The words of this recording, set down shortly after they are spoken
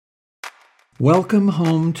Welcome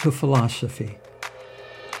home to philosophy,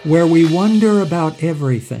 where we wonder about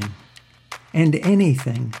everything and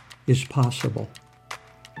anything is possible.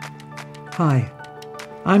 Hi,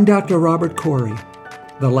 I'm Dr. Robert Corey,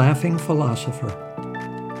 the Laughing Philosopher.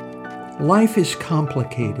 Life is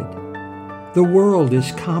complicated. The world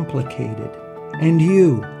is complicated, and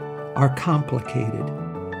you are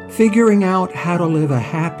complicated. Figuring out how to live a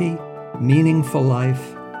happy, meaningful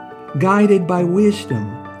life, guided by wisdom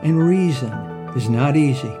and reason, is not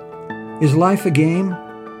easy. Is life a game?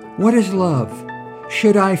 What is love?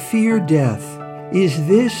 Should I fear death? Is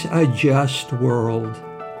this a just world?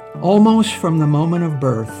 Almost from the moment of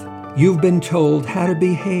birth, you've been told how to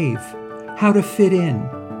behave, how to fit in,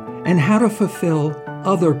 and how to fulfill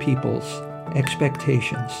other people's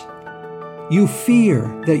expectations. You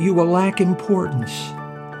fear that you will lack importance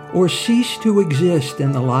or cease to exist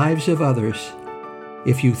in the lives of others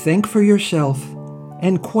if you think for yourself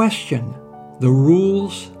and question the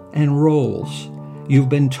rules and roles you've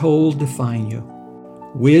been told define you.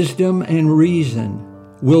 Wisdom and reason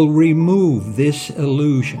will remove this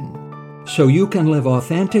illusion so you can live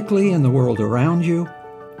authentically in the world around you,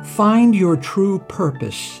 find your true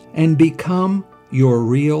purpose, and become your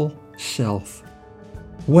real self.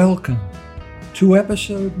 Welcome to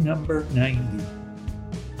episode number 90.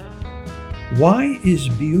 Why is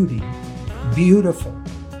beauty beautiful?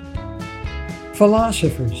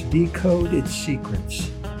 Philosophers decode its secrets.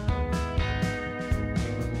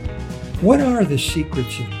 What are the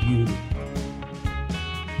secrets of beauty?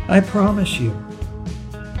 I promise you,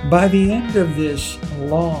 by the end of this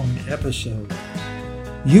long episode,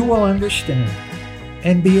 you will understand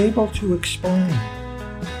and be able to explain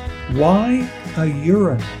why a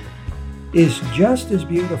urinal is just as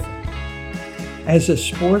beautiful as a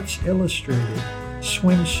Sports Illustrated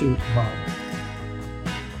swimsuit model.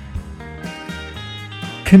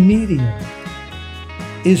 Comedian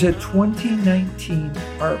is a 2019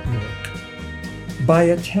 artwork by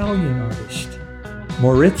Italian artist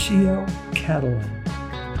Maurizio Cattelan.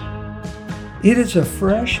 It is a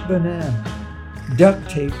fresh banana duct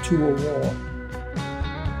taped to a wall.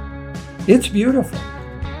 It's beautiful,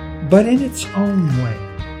 but in its own way,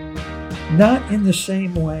 not in the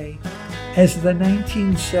same way as the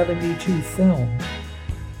 1972 film,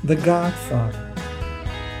 The Godfather.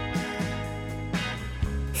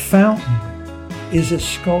 Fountain is a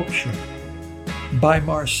sculpture by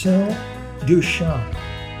Marcel Duchamp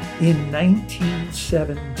in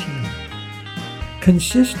 1917,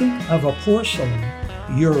 consisting of a porcelain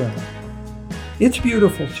urinal. It's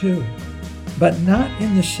beautiful too, but not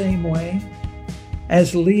in the same way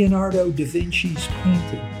as Leonardo da Vinci's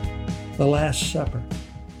painting, The Last Supper.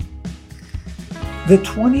 The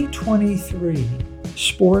 2023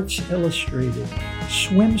 Sports Illustrated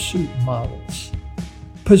swimsuit models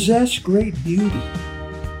possess great beauty,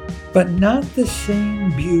 but not the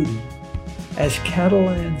same beauty as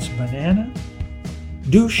Cattelan's banana,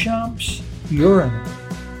 Duchamp's urinal,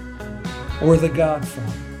 or The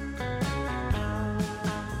Godfather.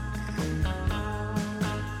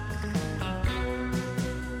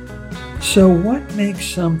 So what makes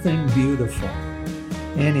something beautiful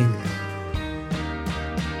anyway?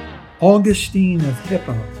 Augustine of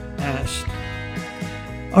Hippo asked,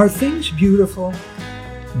 are things beautiful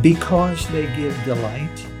because they give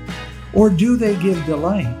delight, or do they give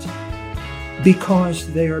delight because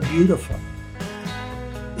they are beautiful?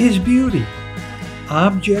 Is beauty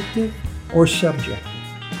objective or subjective?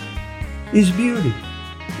 Is beauty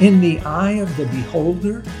in the eye of the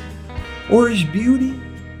beholder, or is beauty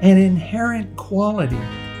an inherent quality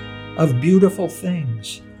of beautiful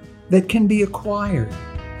things that can be acquired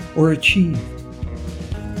or achieved?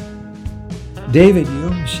 David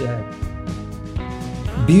Hume said,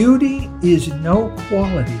 beauty is no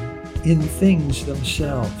quality in things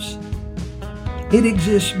themselves. It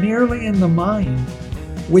exists merely in the mind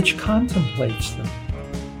which contemplates them,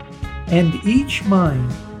 and each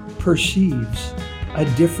mind perceives a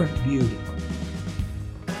different beauty.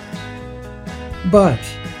 But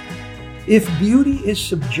if beauty is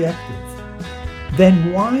subjective,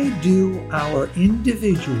 then why do our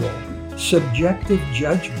individual subjective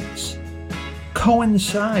judgments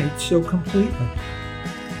coincide so completely?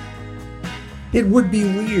 It would be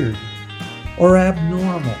weird or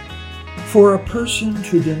abnormal for a person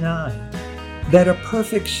to deny that a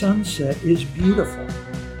perfect sunset is beautiful,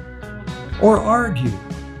 or argue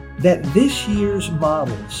that this year's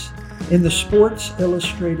models in the Sports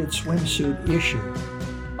Illustrated Swimsuit Issue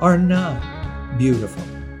are not beautiful.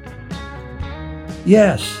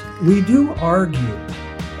 Yes, we do argue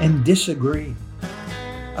and disagree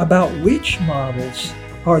about which models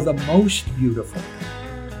are the most beautiful.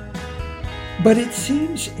 But it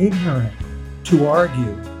seems ignorant to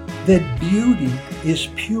argue that beauty is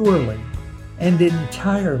purely and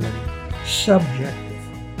entirely subjective.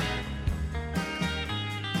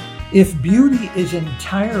 If beauty is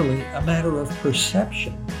entirely a matter of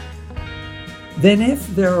perception, then if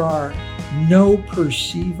there are no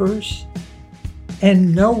perceivers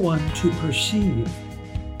and no one to perceive,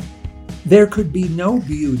 there could be no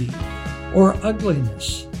beauty or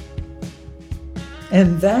ugliness.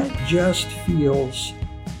 And that just feels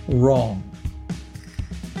wrong.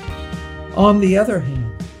 On the other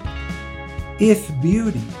hand, if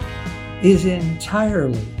beauty is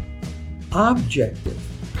entirely objective,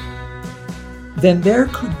 then there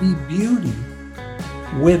could be beauty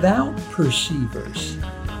without perceivers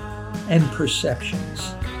and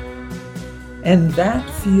perceptions. And that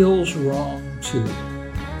feels wrong too.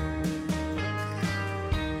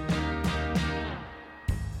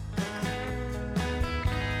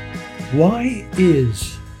 Why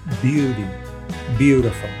is beauty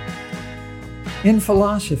beautiful? In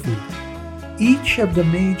philosophy, each of the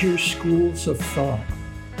major schools of thought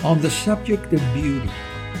on the subject of beauty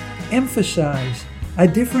emphasize a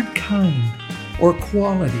different kind or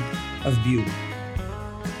quality of beauty.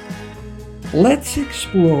 Let's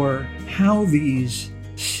explore how these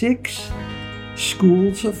 6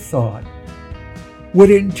 schools of thought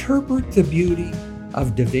would interpret the beauty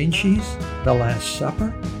of Da Vinci's The Last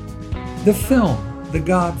Supper, the film The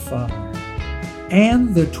Godfather,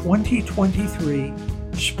 and the 2023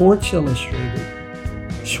 Sports Illustrated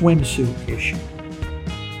Swimsuit Issue.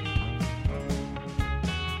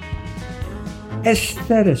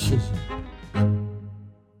 Aestheticism.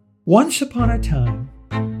 Once upon a time,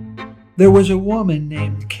 there was a woman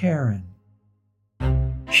named Karen.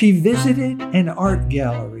 She visited an art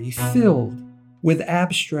gallery filled with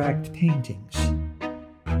abstract paintings.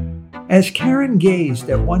 As Karen gazed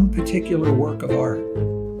at one particular work of art,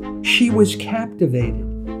 she was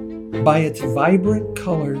captivated by its vibrant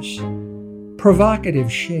colors,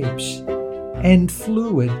 provocative shapes, and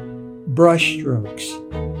fluid brushstrokes.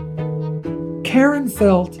 Karen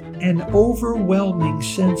felt an overwhelming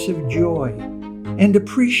sense of joy and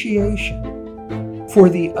appreciation for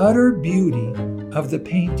the utter beauty of the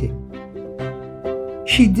painting.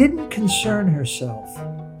 She didn't concern herself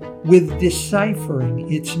with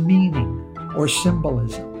deciphering its meaning or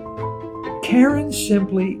symbolism. Karen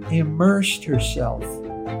simply immersed herself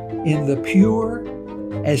in the pure,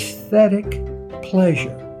 aesthetic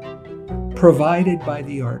pleasure provided by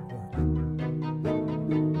the artwork.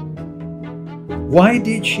 Why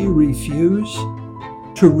did she refuse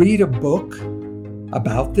to read a book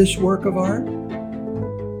about this work of art?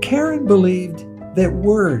 Karen believed that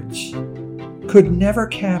words could never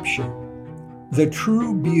capture the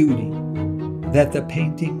true beauty that the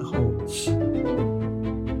painting holds.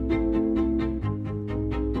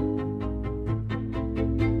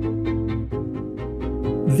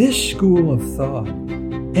 This school of thought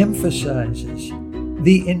emphasizes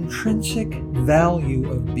the intrinsic value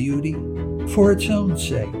of beauty for its own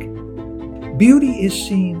sake. Beauty is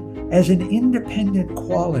seen as an independent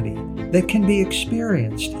quality that can be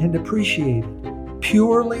experienced and appreciated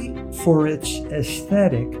purely for its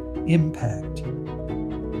aesthetic impact.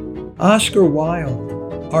 Oscar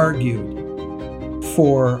Wilde argued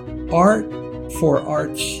for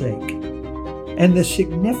art's sake and the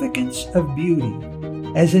significance of beauty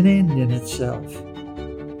as an end in itself.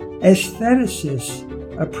 Aestheticists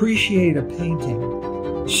appreciate a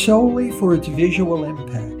painting solely for its visual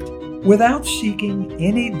impact without seeking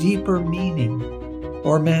any deeper meaning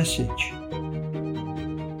or message.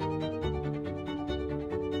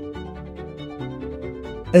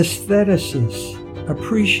 Aestheticists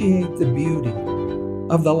appreciate the beauty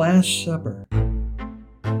of The Last Supper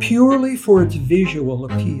purely for its visual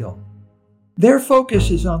appeal. Their focus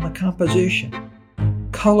is on the composition,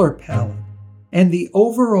 color palette, and the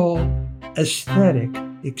overall aesthetic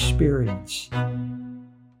experience.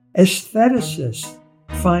 Aestheticists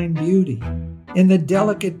find beauty in the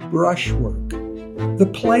delicate brushwork, the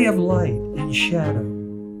play of light and shadow,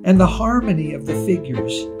 and the harmony of the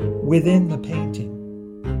figures within the painting.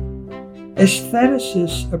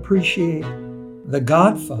 Aestheticists appreciate The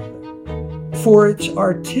Godfather for its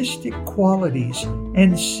artistic qualities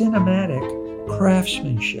and cinematic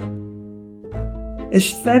craftsmanship.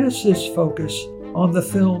 Aestheticists focus on the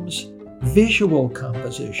film's visual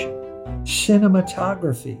composition,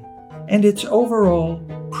 cinematography, and its overall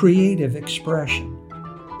creative expression.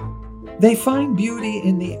 They find beauty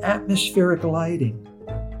in the atmospheric lighting,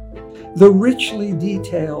 the richly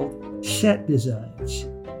detailed set designs,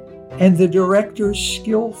 and the director's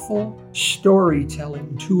skillful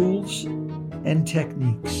storytelling tools and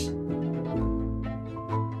techniques.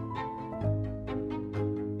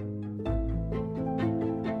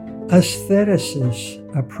 Aestheticists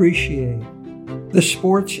appreciate the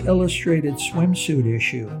Sports Illustrated Swimsuit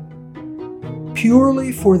Issue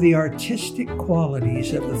purely for the artistic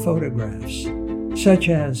qualities of the photographs, such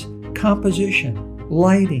as composition,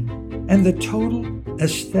 lighting, and the total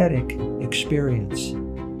aesthetic experience.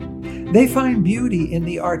 They find beauty in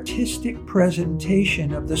the artistic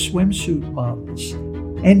presentation of the swimsuit models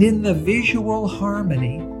and in the visual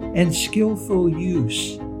harmony and skillful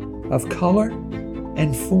use of color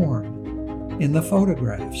and form in the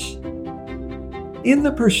photographs. In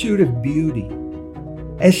the pursuit of beauty,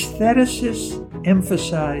 aestheticists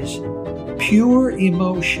emphasize pure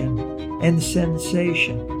emotion and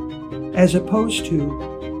sensation as opposed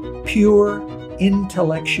to pure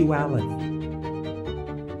intellectuality.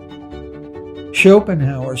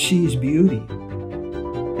 Schopenhauer sees beauty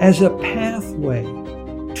as a pathway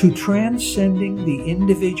to transcending the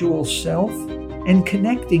individual self and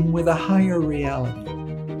connecting with a higher reality.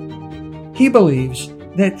 He believes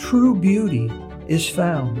that true beauty is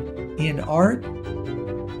found in art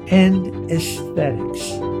and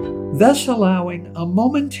aesthetics, thus allowing a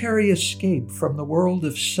momentary escape from the world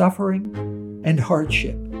of suffering and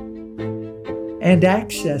hardship, and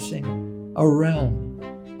accessing a realm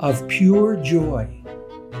of pure joy,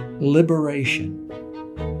 liberation,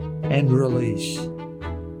 and release.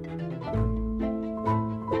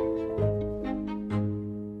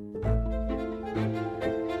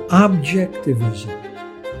 Objectivism.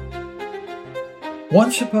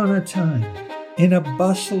 Once upon a time, in a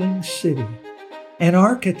bustling city, an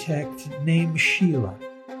architect named Sheila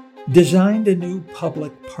designed a new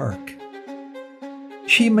public park.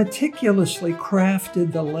 She meticulously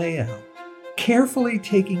crafted the layout, carefully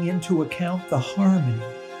taking into account the harmony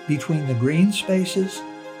between the green spaces,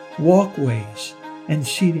 walkways, and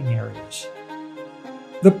seating areas.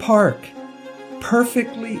 The park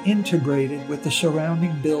perfectly integrated with the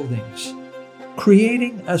surrounding buildings,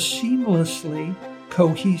 creating a seamlessly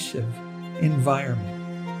cohesive environment.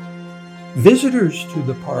 Visitors to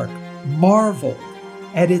the park marveled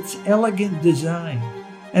at its elegant design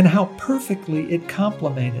and how perfectly it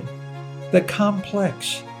complemented the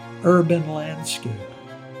complex urban landscape.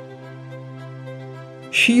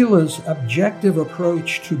 Sheila's objective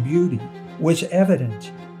approach to beauty was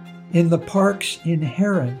evident in the park's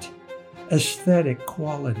inherent aesthetic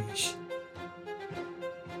qualities.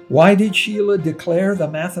 Why did Sheila declare the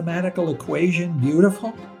mathematical equation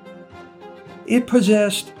beautiful? It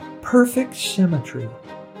possessed perfect symmetry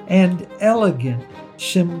and elegant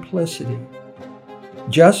simplicity,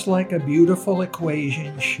 just like a beautiful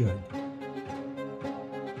equation should.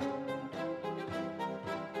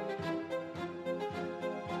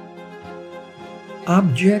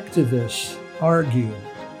 Objectivists argue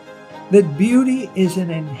that beauty is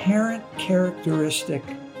an inherent characteristic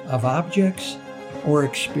of objects or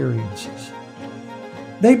experiences.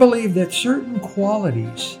 They believe that certain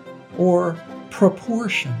qualities or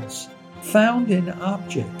proportions found in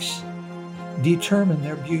objects determine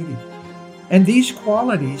their beauty, and these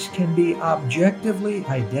qualities can be objectively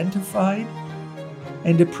identified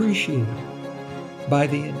and appreciated by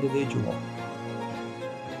the individual.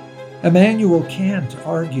 Immanuel Kant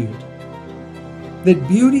argued that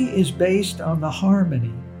beauty is based on the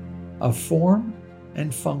harmony of form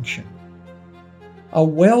and function. A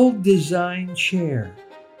well-designed chair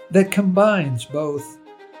that combines both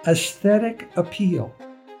aesthetic appeal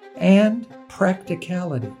and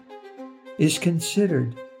practicality is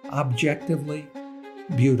considered objectively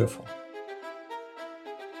beautiful.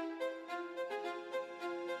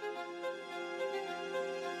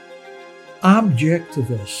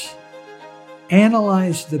 Objectivists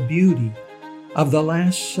analyze the beauty of the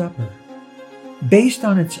Last Supper based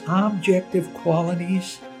on its objective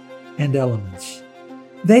qualities and elements.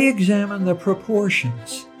 They examine the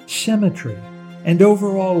proportions, symmetry, and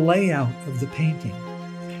overall layout of the painting,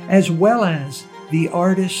 as well as the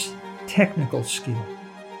artist's technical skill.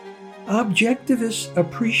 Objectivists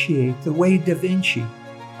appreciate the way Da Vinci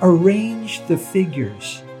arranged the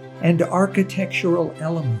figures and architectural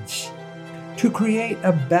elements to create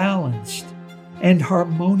a balanced and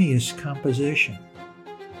harmonious composition.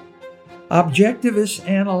 Objectivists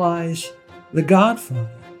analyze The Godfather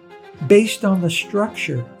based on the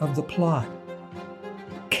structure of the plot,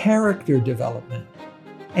 character development,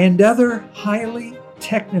 and other highly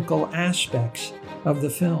technical aspects of the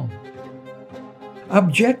film.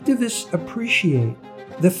 Objectivists appreciate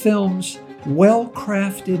the film's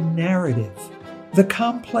well-crafted narrative, the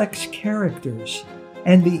complex characters,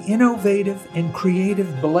 and the innovative and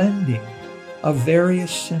creative blending of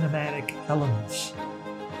various cinematic elements.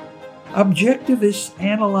 Objectivists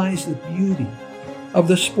analyze the beauty of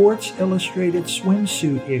the Sports Illustrated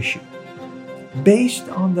Swimsuit Issue, based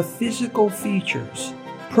on the physical features,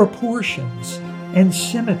 proportions, and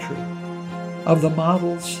symmetry of the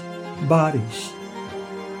models' bodies.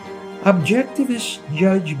 Objectivists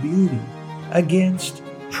judge beauty against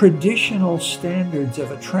traditional standards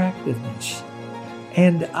of attractiveness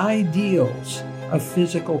and ideals of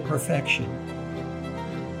physical perfection.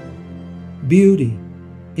 Beauty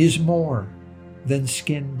is more than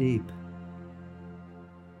skin deep.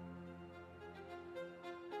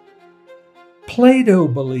 Plato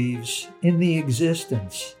believes in the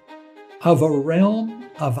existence of a realm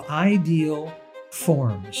of ideal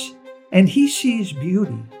forms, and he sees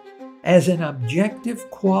beauty as an objective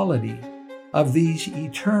quality of these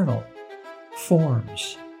eternal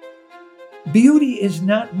forms. Beauty is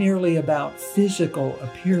not merely about physical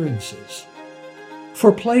appearances.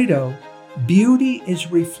 For Plato, beauty is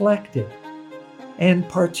reflected and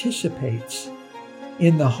participates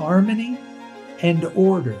in the harmony and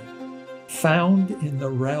order found in the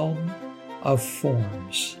realm of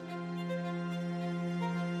forms.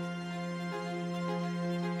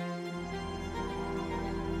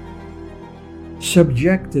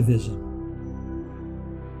 Subjectivism.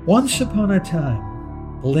 Once upon a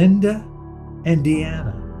time, Linda and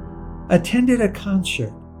Deanna attended a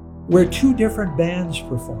concert where two different bands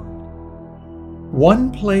performed.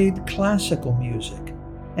 One played classical music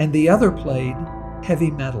and the other played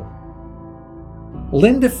heavy metal.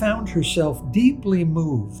 Linda found herself deeply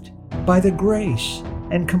moved by the grace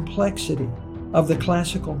and complexity of the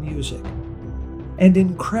classical music, and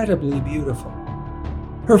incredibly beautiful.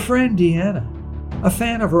 Her friend Deanna, a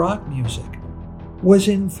fan of rock music, was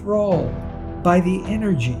enthralled by the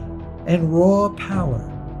energy and raw power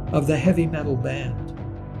of the heavy metal band.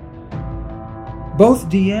 Both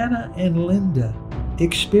Deanna and Linda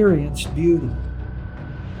experienced beauty,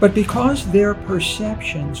 but because their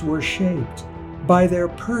perceptions were shaped by their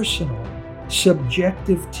personal,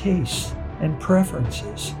 subjective tastes and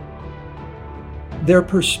preferences, their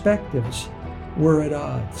perspectives were at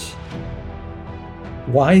odds.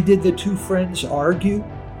 Why did the two friends argue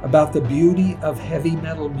about the beauty of heavy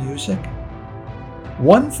metal music?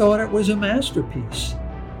 One thought it was a masterpiece,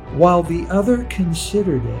 while the other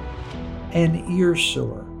considered it an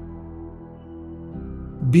earsore.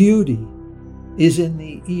 Beauty is in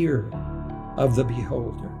the ear of the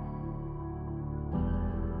beholder.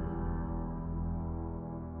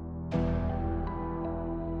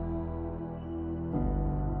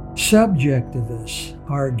 Subjectivists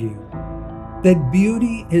argue that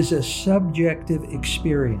beauty is a subjective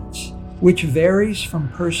experience which varies from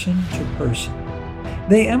person to person.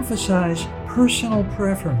 They emphasize personal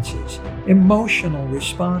preferences, emotional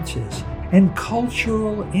responses, and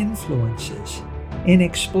cultural influences in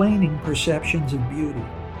explaining perceptions of beauty.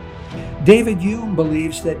 David Hume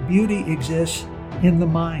believes that beauty exists in the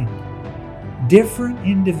mind. Different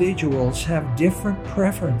individuals have different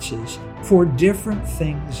preferences for different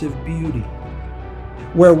things of beauty.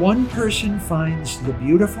 Where one person finds the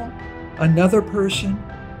beautiful, another person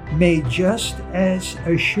may just as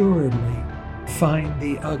assuredly find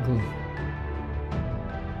the ugly.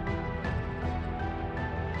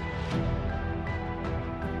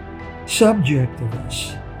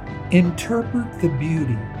 Subjectivists interpret the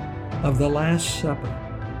beauty of the Last Supper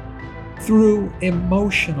through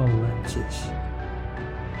emotional lenses.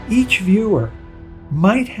 Each viewer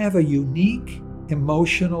might have a unique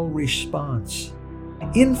emotional response,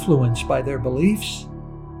 influenced by their beliefs,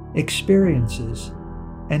 experiences,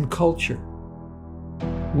 and culture.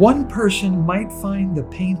 One person might find the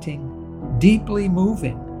painting deeply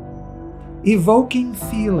moving, evoking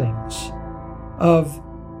feelings of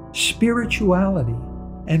spirituality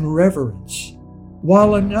and reverence,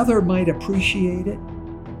 while another might appreciate it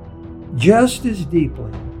just as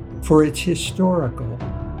deeply for its historical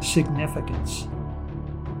significance.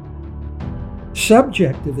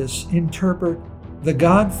 Subjectivists interpret the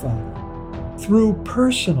Godfather through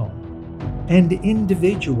personal and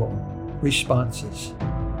individual responses.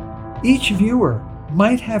 Each viewer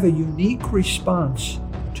might have a unique response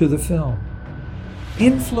to the film,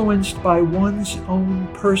 influenced by one's own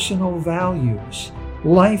personal values,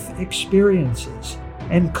 life experiences,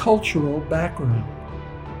 and cultural background.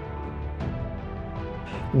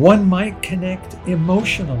 One might connect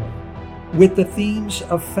emotionally with the themes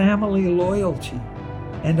of family loyalty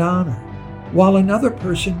and honor, while another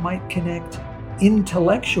person might connect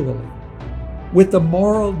intellectually with the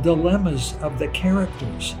moral dilemmas of the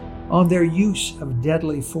characters on their use of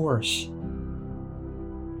deadly force.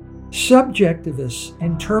 Subjectivists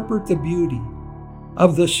interpret the beauty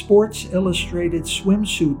of the Sports Illustrated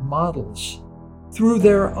swimsuit models through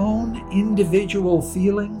their own individual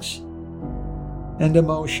feelings and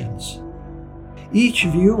emotions. Each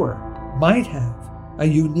viewer might have a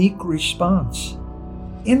unique response,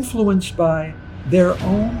 influenced by their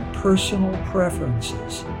own personal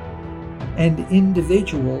preferences and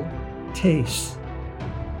individual tastes.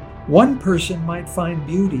 One person might find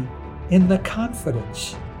beauty in the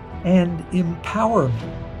confidence and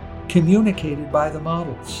empowerment communicated by the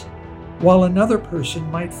models, while another person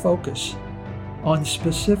might focus on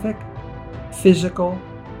specific physical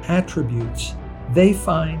attributes they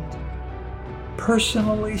find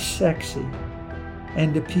personally sexy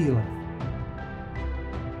and appealing.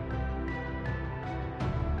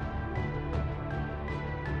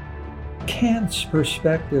 Kant's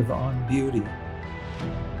perspective on beauty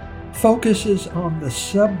focuses on the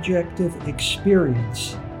subjective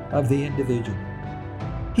experience of the individual.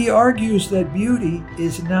 He argues that beauty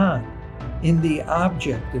is not in the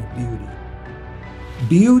object of beauty.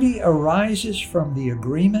 Beauty arises from the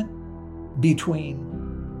agreement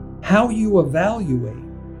between how you evaluate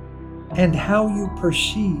and how you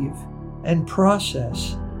perceive and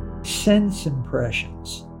process sense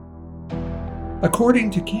impressions.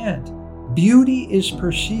 According to Kant, beauty is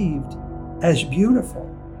perceived as beautiful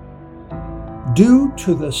due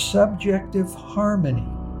to the subjective harmony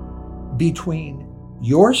between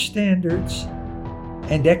your standards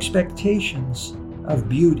and expectations of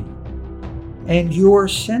beauty and your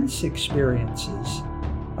sense experiences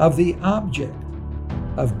of the object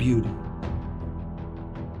of beauty.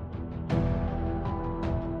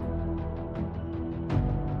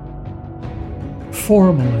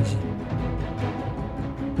 Formalism.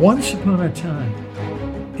 Once upon a time,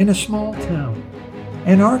 in a small town,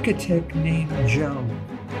 an architect named Joan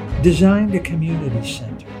designed a community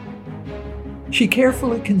center. She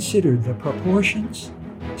carefully considered the proportions,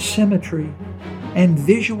 symmetry, and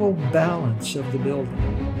visual balance of the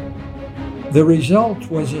building. The result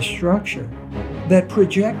was a structure that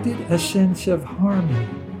projected a sense of harmony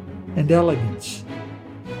and elegance.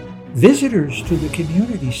 Visitors to the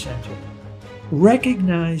community center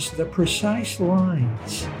recognized the precise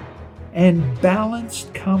lines and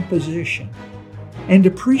balanced composition and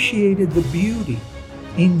appreciated the beauty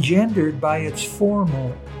engendered by its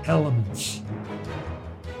formal elements.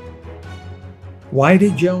 Why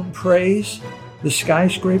did Joan praise the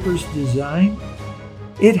skyscraper's design?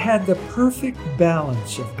 It had the perfect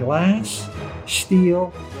balance of glass,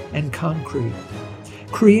 steel, and concrete,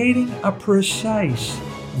 creating a precise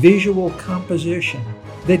visual composition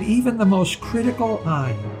that even the most critical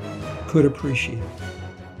eye could appreciate.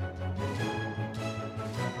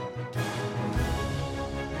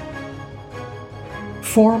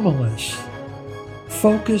 Formalists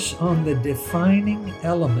focus on the defining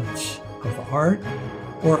elements of art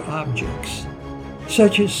or objects,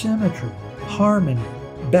 such as symmetry, harmony,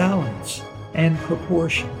 balance, and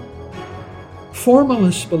proportion.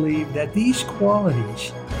 Formalists believe that these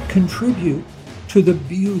qualities contribute to the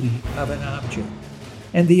beauty of an object,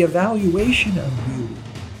 and the evaluation of beauty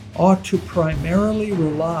ought to primarily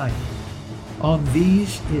rely on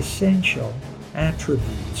these essential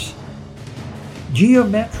attributes.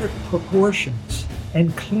 Geometric proportions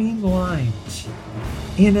and clean lines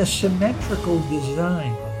in a symmetrical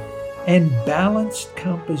design and balanced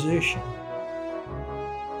composition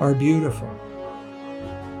are beautiful.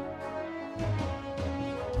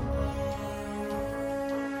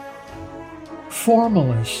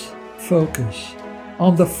 Formalists focus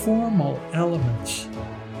on the formal elements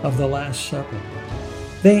of the Last Supper.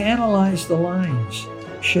 They analyze the lines,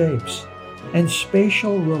 shapes, and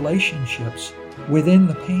spatial relationships within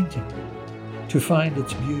the painting to find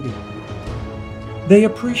its beauty. They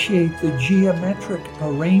appreciate the geometric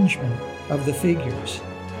arrangement of the figures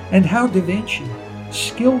and how Da Vinci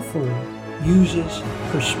skillfully uses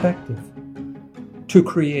perspective to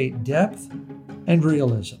create depth and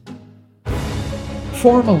realism.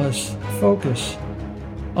 Formalists focus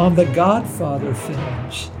on the Godfather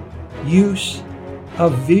film's use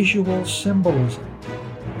of visual symbolism,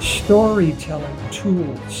 storytelling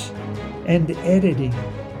tools, and editing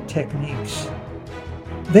techniques.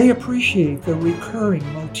 They appreciate the recurring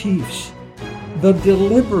motifs, the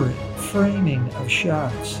deliberate framing of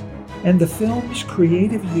shots, and the film's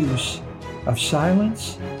creative use of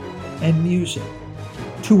silence and music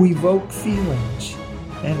to evoke feelings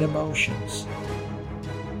and emotions.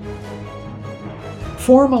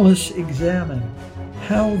 Formalists examine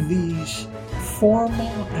how these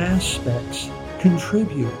formal aspects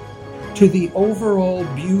contribute to the overall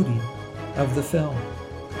beauty of the film.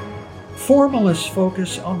 Formalists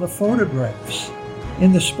focus on the photographs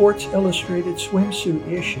in the Sports Illustrated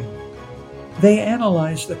Swimsuit Issue. They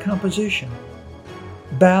analyze the composition,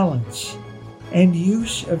 balance, and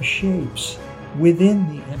use of shapes within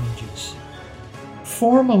the images.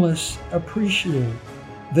 Formalists appreciate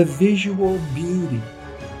the visual beauty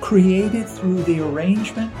created through the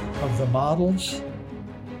arrangement of the models,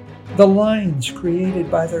 the lines created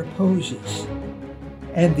by their poses,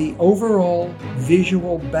 and the overall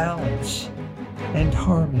visual balance and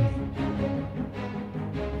harmony.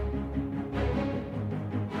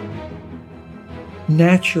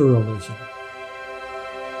 Naturalism.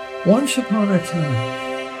 Once upon a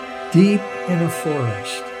time, deep in a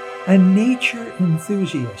forest, a nature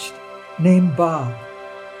enthusiast named Bob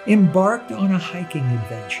embarked on a hiking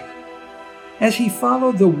adventure. As he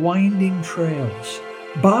followed the winding trails,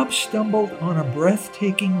 Bob stumbled on a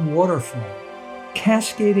breathtaking waterfall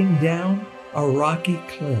cascading down a rocky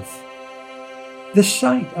cliff. The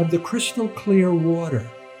sight of the crystal clear water,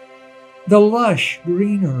 the lush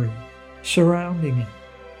greenery surrounding it,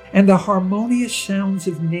 and the harmonious sounds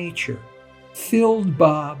of nature filled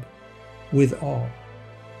Bob with awe.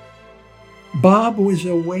 Bob was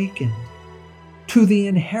awakened to the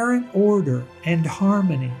inherent order and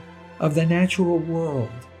harmony of the natural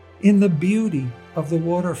world in the beauty of the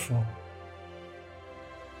waterfall.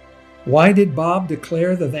 Why did Bob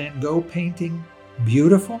declare the Van Gogh painting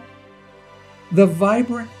beautiful? The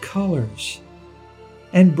vibrant colors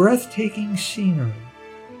and breathtaking scenery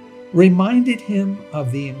reminded him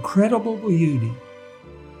of the incredible beauty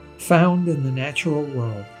found in the natural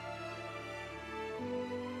world.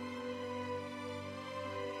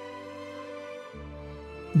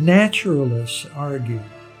 Naturalists argue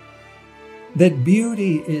that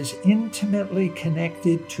beauty is intimately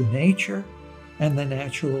connected to nature and the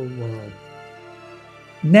natural world.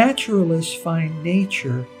 Naturalists find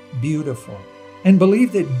nature beautiful and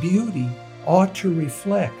believe that beauty ought to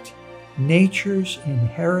reflect nature's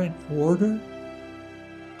inherent order,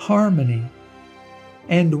 harmony,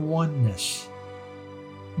 and oneness.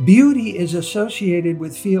 Beauty is associated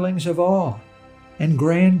with feelings of awe and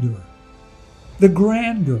grandeur. The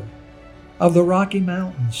grandeur of the Rocky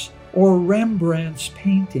Mountains or Rembrandt's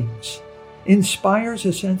paintings inspires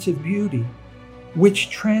a sense of beauty which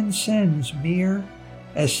transcends mere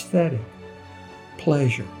aesthetic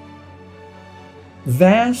pleasure.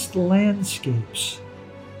 Vast landscapes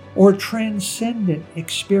or transcendent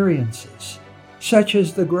experiences, such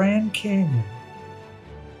as the Grand Canyon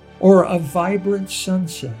or a vibrant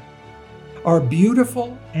sunset, are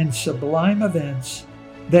beautiful and sublime events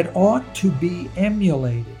that ought to be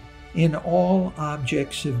emulated in all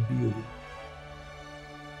objects of beauty.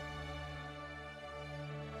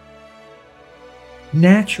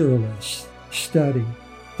 Naturalists study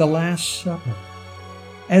the Last Supper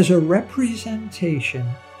as a representation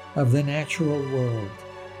of the natural world.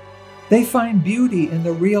 They find beauty in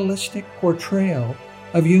the realistic portrayal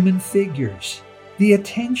of human figures, the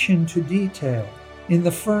attention to detail in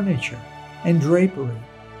the furniture and drapery,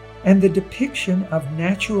 and the depiction of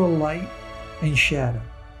natural light and shadow.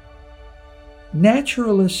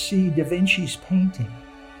 Naturalists see Da Vinci's painting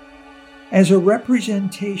as a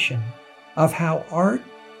representation of how art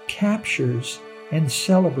captures and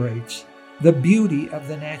celebrates the beauty of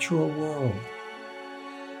the natural world.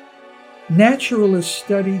 Naturalists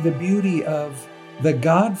study the beauty of The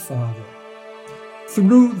Godfather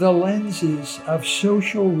through the lenses of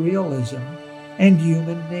social realism and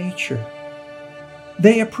human nature.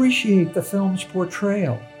 They appreciate the film's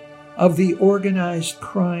portrayal of the organized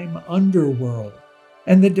crime underworld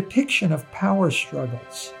and the depiction of power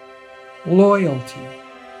struggles, loyalty,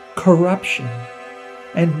 corruption,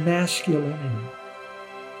 and masculinity.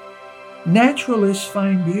 Naturalists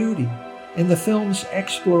find beauty in the film's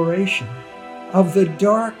exploration of the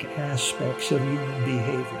dark aspects of human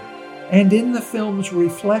behavior and in the film's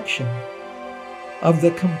reflection of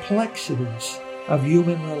the complexities of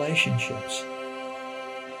human relationships.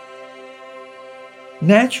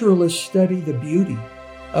 Naturalists study the beauty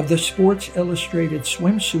of the Sports Illustrated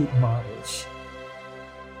Swimsuit models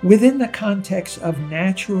within the context of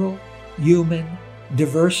natural human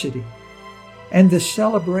diversity and the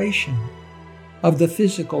celebration of the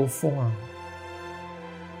physical form.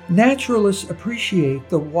 Naturalists appreciate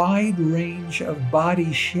the wide range of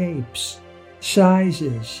body shapes,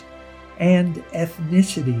 sizes, and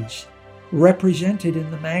ethnicities represented in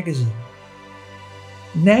the magazine.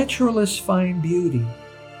 Naturalists find beauty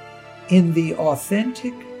in the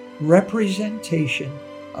authentic representation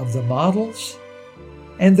of the models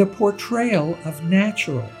and the portrayal of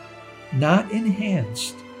natural, not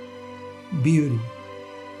enhanced, beauty.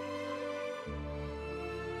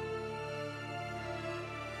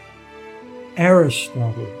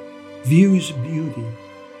 Aristotle views beauty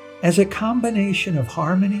as a combination of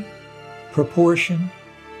harmony, proportion,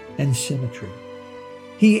 and symmetry.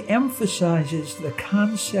 He emphasizes the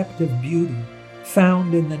concept of beauty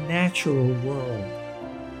found in the natural world.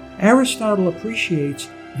 Aristotle appreciates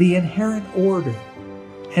the inherent order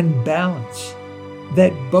and balance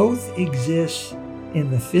that both exists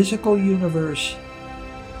in the physical universe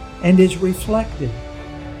and is reflected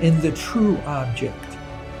in the true object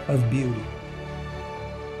of beauty.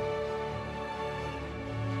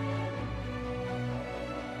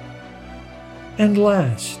 And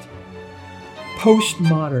last,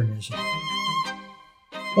 postmodernism.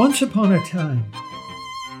 Once upon a time,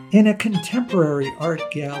 in a contemporary art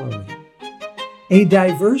gallery, a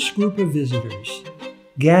diverse group of visitors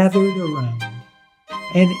gathered around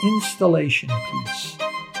an installation piece.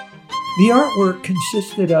 The artwork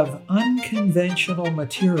consisted of unconventional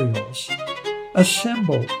materials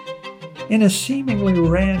assembled in a seemingly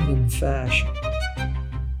random fashion.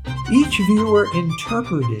 Each viewer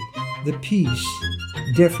interpreted the piece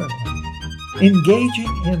differently,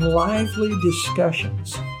 engaging in lively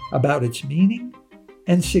discussions about its meaning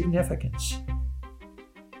and significance.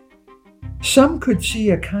 Some could see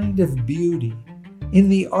a kind of beauty in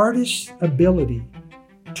the artist's ability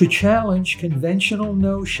to challenge conventional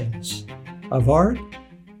notions of art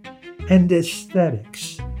and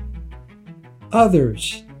aesthetics.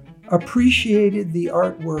 Others appreciated the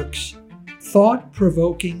artwork's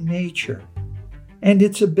thought-provoking nature and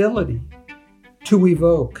its ability to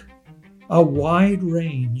evoke a wide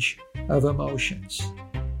range of emotions.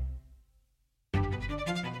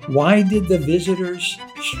 Why did the visitors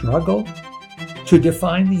struggle to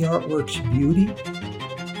define the artwork's beauty?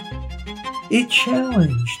 It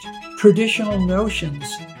challenged traditional notions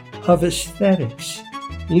of aesthetics,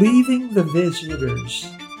 leaving the visitors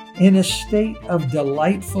in a state of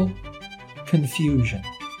delightful confusion,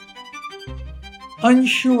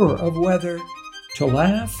 unsure of whether to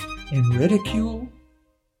laugh in ridicule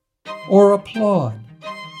or applaud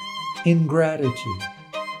in gratitude.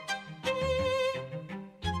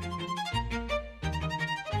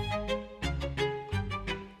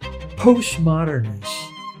 Postmodernists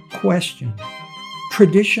question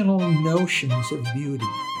traditional notions of beauty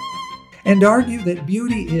and argue that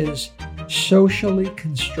beauty is socially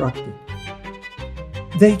constructed.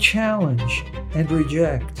 They challenge and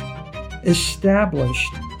reject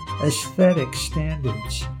established aesthetic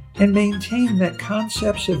standards and maintain that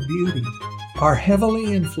concepts of beauty are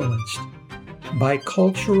heavily influenced by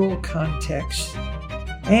cultural contexts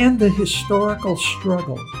and the historical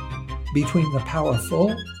struggle between the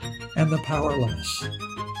powerful and the powerless.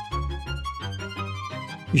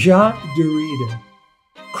 Jacques Derrida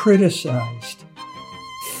criticized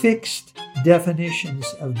fixed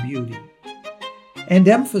definitions of beauty and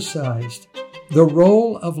emphasized the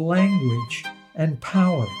role of language and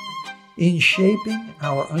power in shaping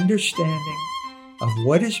our understanding of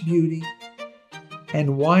what is beauty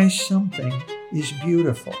and why something is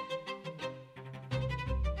beautiful.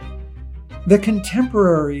 The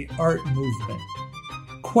contemporary art movement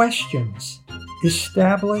questions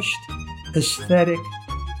established aesthetic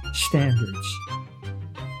standards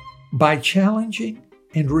by challenging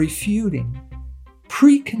and refuting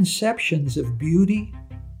preconceptions of beauty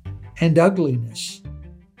and ugliness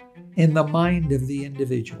in the mind of the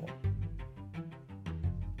individual.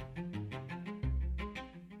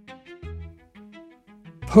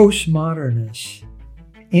 Postmodernists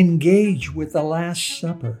engage with the Last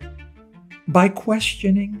Supper by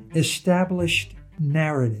questioning established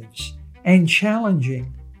narratives and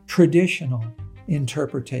challenging traditional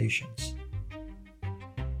interpretations.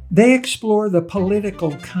 They explore the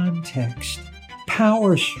political context,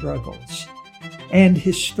 power struggles, and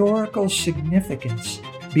historical significance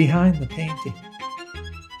behind the painting.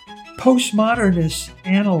 Postmodernists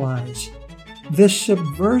analyze the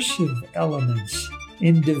subversive elements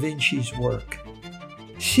in Da Vinci's work,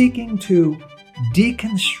 seeking to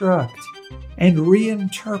deconstruct and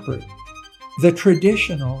reinterpret the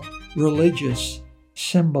traditional religious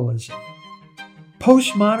symbolism.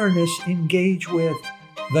 Postmodernists engage with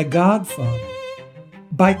The Godfather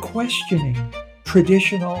by questioning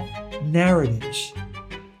traditional narratives,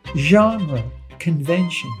 genre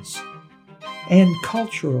conventions, and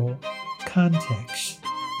cultural contexts.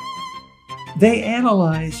 They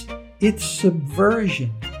analyze its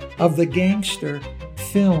subversion of the gangster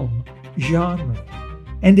film genre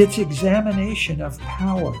and its examination of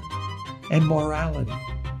power and morality.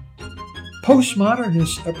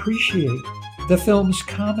 Postmodernists appreciate the film's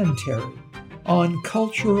commentary on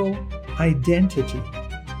cultural identity,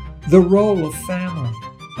 the role of family,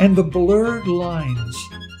 and the blurred lines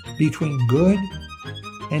between good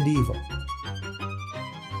and evil.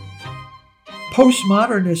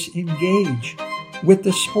 Postmodernists engage with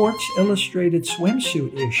the Sports Illustrated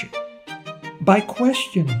Swimsuit Issue by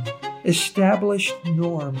questioning established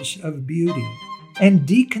norms of beauty and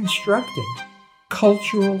deconstructing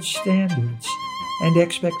cultural standards and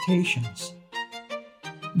expectations.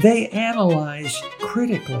 They analyze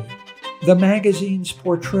critically the magazine's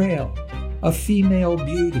portrayal of female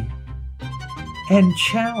beauty and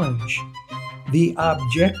challenge the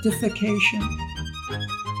objectification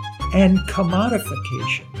and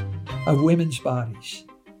commodification of women's bodies.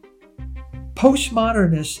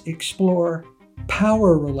 Postmodernists explore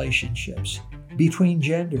power relationships between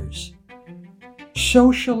genders,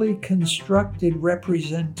 socially constructed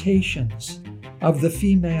representations of the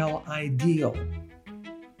female ideal,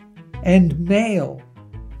 and male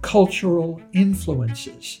cultural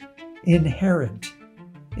influences inherent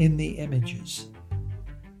in the images.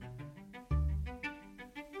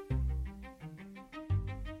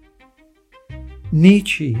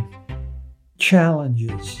 Nietzsche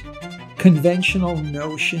challenges conventional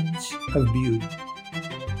notions of beauty.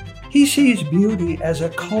 He sees beauty as a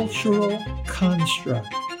cultural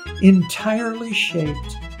construct entirely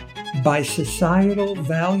shaped by societal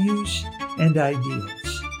values and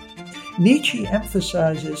ideals. Nietzsche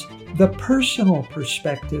emphasizes the personal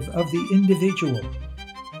perspective of the individual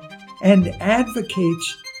and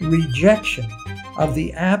advocates rejection of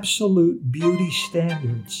the absolute beauty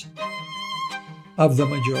standards of the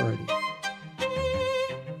majority.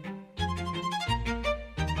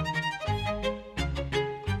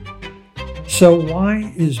 So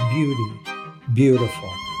why is beauty beautiful?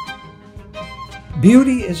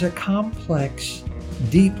 Beauty is a complex,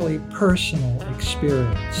 deeply personal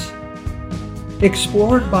experience,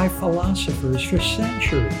 explored by philosophers for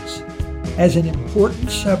centuries as an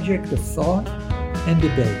important subject of thought and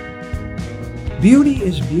debate. Beauty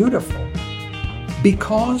is beautiful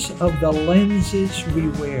because of the lenses we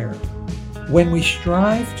wear when we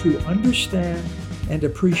strive to understand and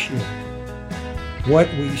appreciate what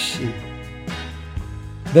we see.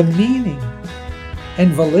 The meaning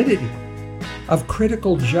and validity of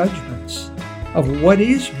critical judgments of what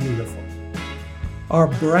is beautiful are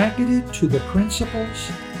bracketed to the principles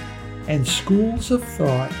and schools of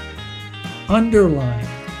thought underlying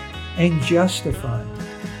and justifying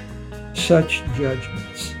such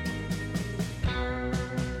judgments.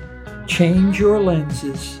 Change your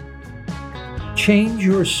lenses, change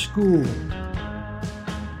your school,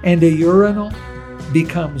 and a urinal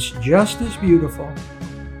becomes just as beautiful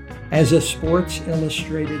as a Sports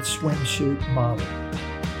Illustrated swimsuit model.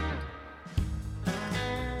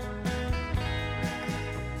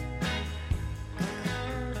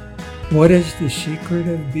 What is the secret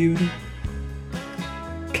of beauty?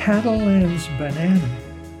 Catalan's banana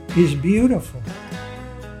is beautiful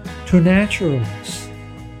to naturalists.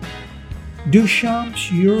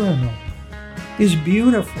 Duchamp's urinal is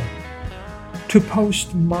beautiful to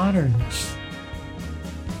postmodernists.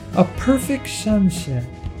 A perfect sunset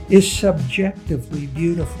is subjectively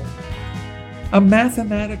beautiful. A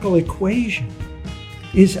mathematical equation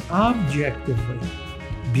is objectively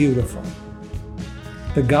beautiful.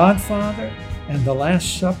 The Godfather and The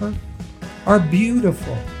Last Supper are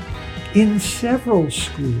beautiful in several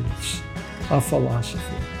schools of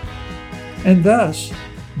philosophy. And thus,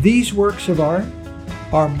 these works of art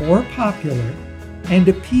are more popular and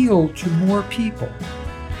appeal to more people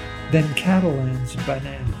than Catalan's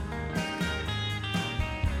banana.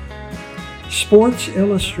 Sports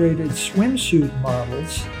Illustrated swimsuit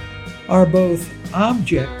models are both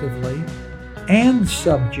objectively and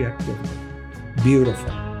subjectively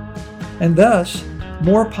beautiful, and thus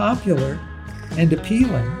more popular and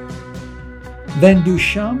appealing than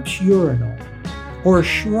Duchamp's urinal or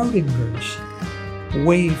Schrodinger's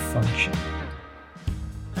wave function.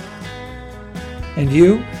 And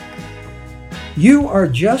you are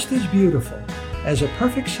just as beautiful as a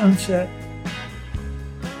perfect sunset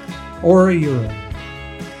or a urinal.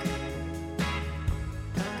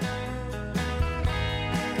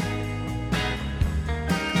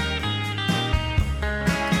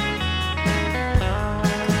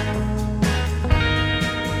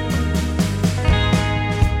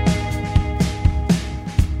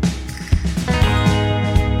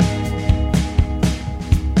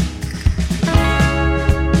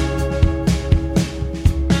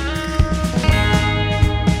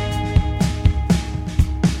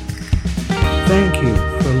 Thank you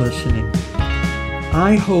for listening.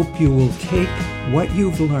 I hope you will take what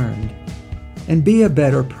you've learned and be a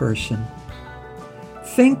better person.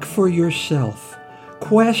 Think for yourself.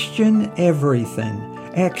 Question everything.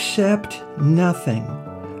 Accept nothing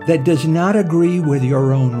that does not agree with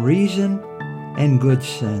your own reason and good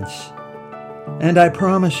sense. And I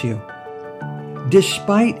promise you,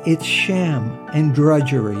 despite its sham and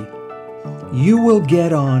drudgery, you will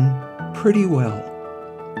get on pretty well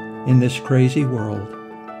in this crazy world.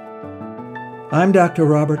 I'm Dr.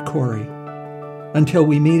 Robert Corey. Until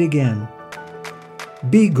we meet again,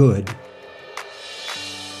 be good.